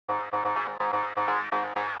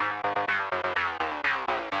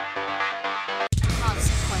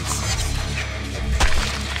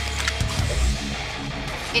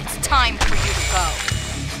It's time for you to go.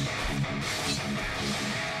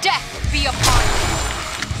 Death be upon you.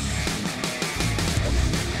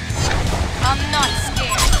 I'm not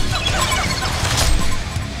scared.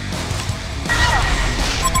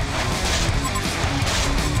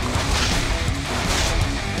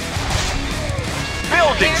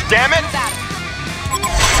 Buildings, damn it!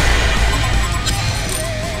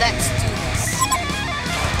 Let's do this.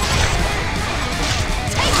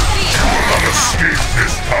 I'll escape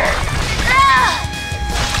this time.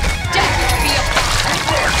 Death be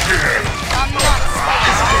upon you. I'm not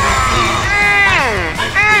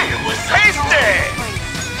Tasty!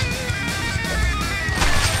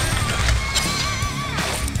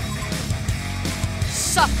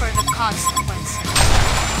 Suffer the consequences.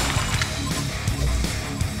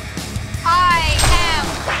 I am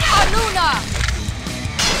Aluna.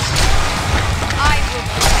 I will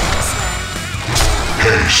protect this land.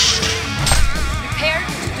 Haste. Prepare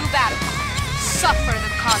to do battle. Suffer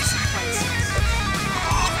the consequences.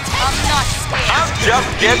 I'm not scared. I'm just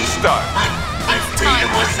getting started. It's time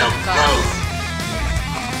to go.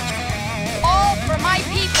 All for my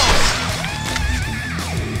people.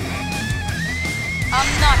 I'm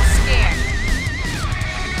not scared.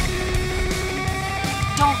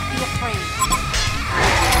 Don't be afraid.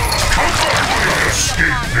 I'll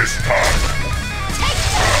escape this time. Take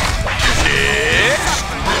that. Yes.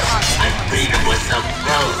 Freedom was so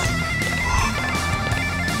close.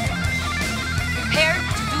 Prepare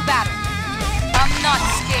to do battle. I'm not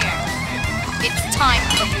scared. It's time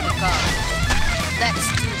for you to go. Let's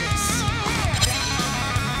do this.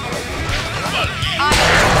 I'll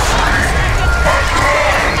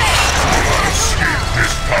escape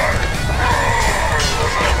this time.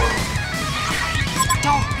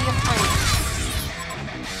 Don't be afraid.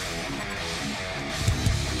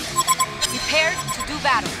 Prepare to do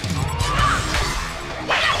battle.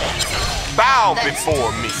 Bow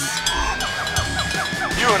before me.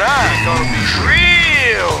 You and I are gonna be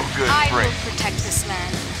real good I will friends. protect this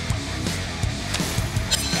land.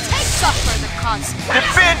 Suffer the consequences.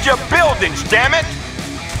 Defend your buildings, damn it!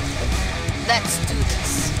 Let's do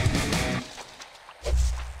this.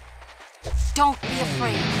 Don't be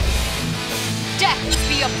afraid. Death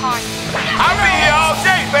be upon you. I'll be here all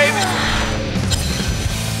day, baby!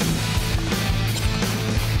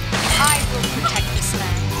 I will protect this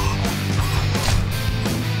land.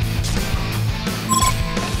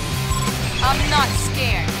 I'm not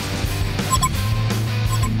scared.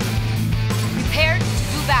 Prepare to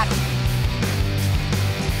do battle.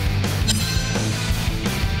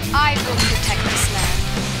 I will protect this land.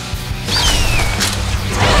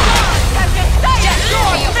 Death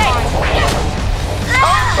be upon you.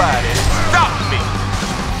 Somebody stop me!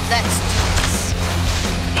 Let's do this.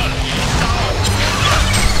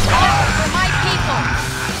 All for my people.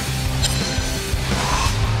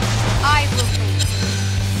 I will lead.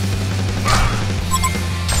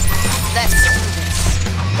 Let's do this.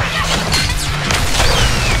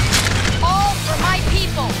 All for my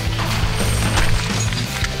people.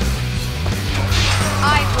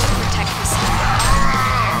 I will protect this land.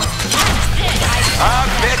 I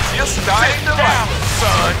bet you're starting to like it,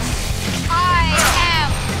 son. I am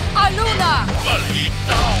Aluna.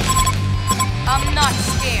 I'm not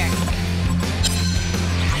scared.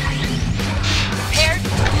 Prepare to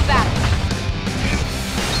do battle.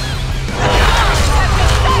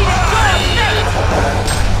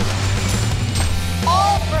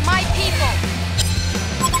 All for my people.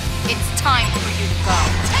 It's time for you to go.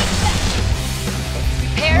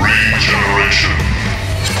 Prepare. Regeneration.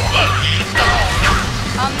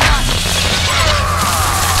 I'm not.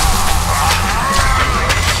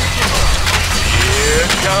 Here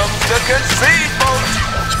comes the conceit, folks.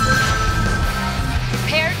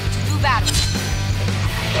 Prepare to do battle.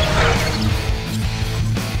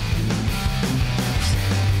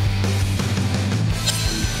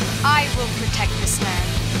 I will protect this land.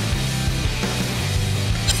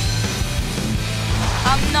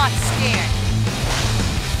 I'm not scared.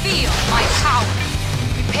 Feel my power.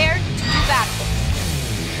 Prepare to do battle.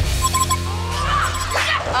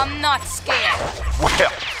 I'm not scared.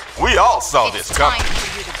 Well, we all saw It's this coming. time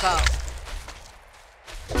for you to go.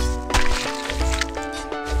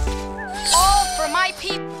 All for my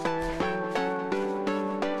people.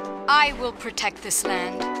 I will protect this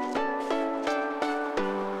land.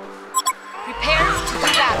 Prepare to do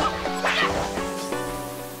battle.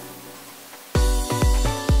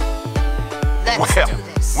 Let's Well, do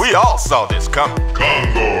this. we all saw this coming.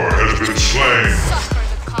 Gondor has been slain. Suffer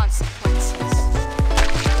the consequences.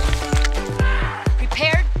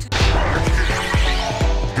 Prepare to do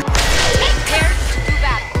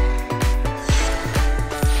battle.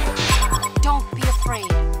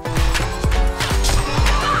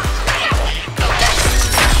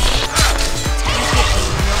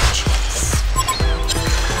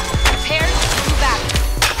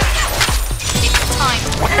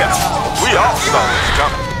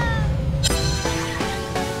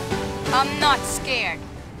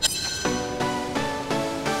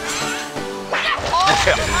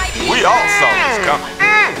 We all saw this coming.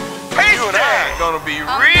 You and I are gonna be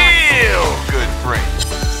real good friends.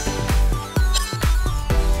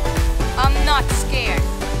 I'm not scared.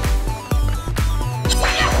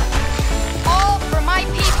 All for my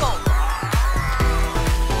people.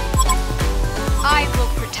 I will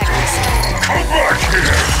protect this land. Come back here!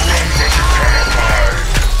 Run, but you cannot hide!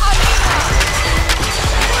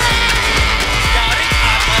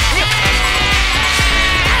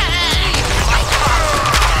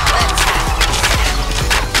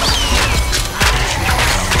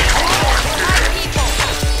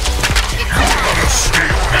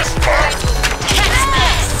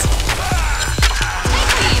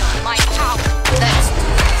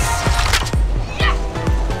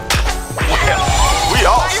 We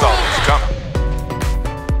all saw this coming.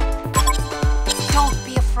 Don't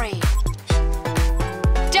be afraid.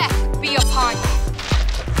 Death be upon you.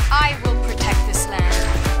 I will protect this land.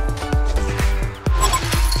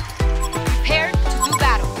 Prepared to do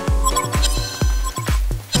battle.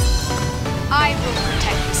 I will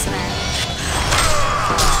protect this land.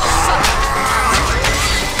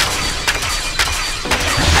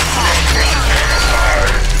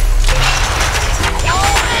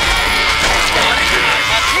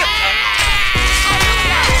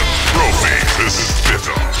 This is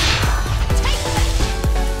bitter.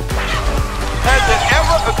 Has it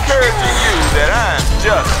ever occurred to you that I'm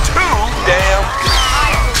just too damn good?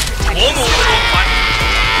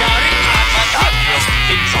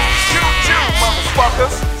 Choo-choo,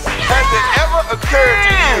 motherfuckers. Has it ever occurred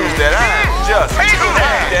to you that I'm just too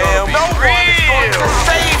damn good? No one is going to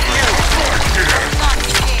save you. I'm not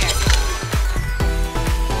scared.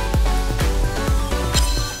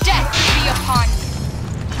 Death be upon you.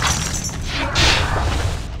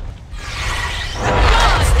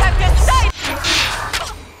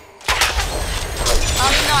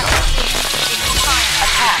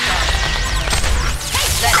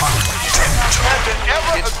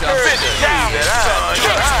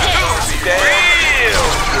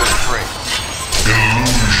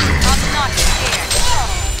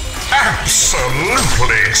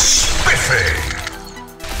 Absolutely spiffy!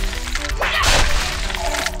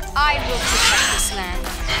 I will protect this land.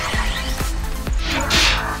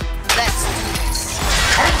 Let's do this.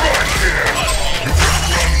 Come back here! You can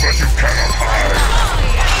run, but you cannot hide!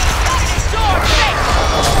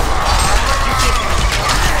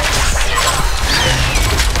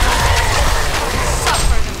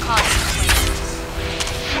 Suffer the consequences.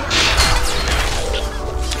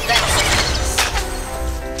 Let's do this.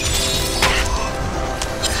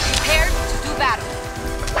 Prepared to do battle.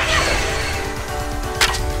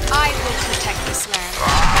 I will protect this land.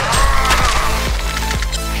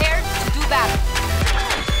 Prepared to do battle.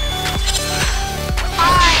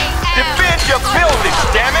 Defend your buildings,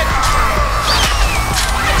 damn it!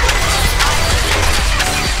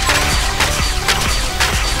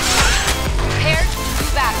 Prepared to do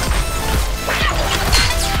battle.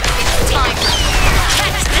 It's time.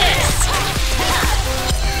 Catch this!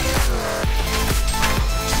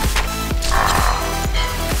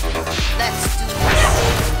 Let's do this.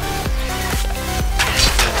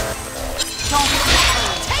 Don't be afraid.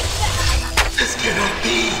 Take that! This cannot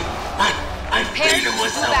be. I'm Prepared freedom to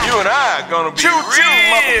with do no. battle. You and I are gonna be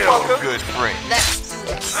real good friends. Let's do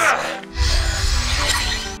this.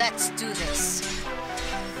 Let's do this.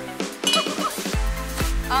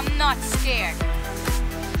 I'm not scared.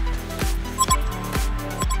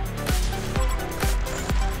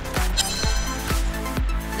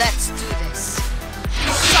 Let's do this.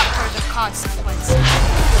 Suffer the consequences.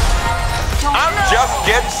 I'm just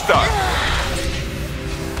getting started.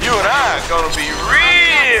 You and I are gonna be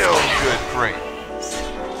real good friends.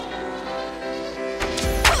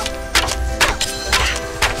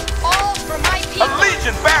 All for my people. A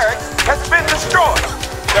Legion barracks has been destroyed.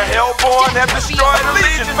 The Hellborn have destroyed a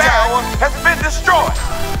Legion barracks has been destroyed.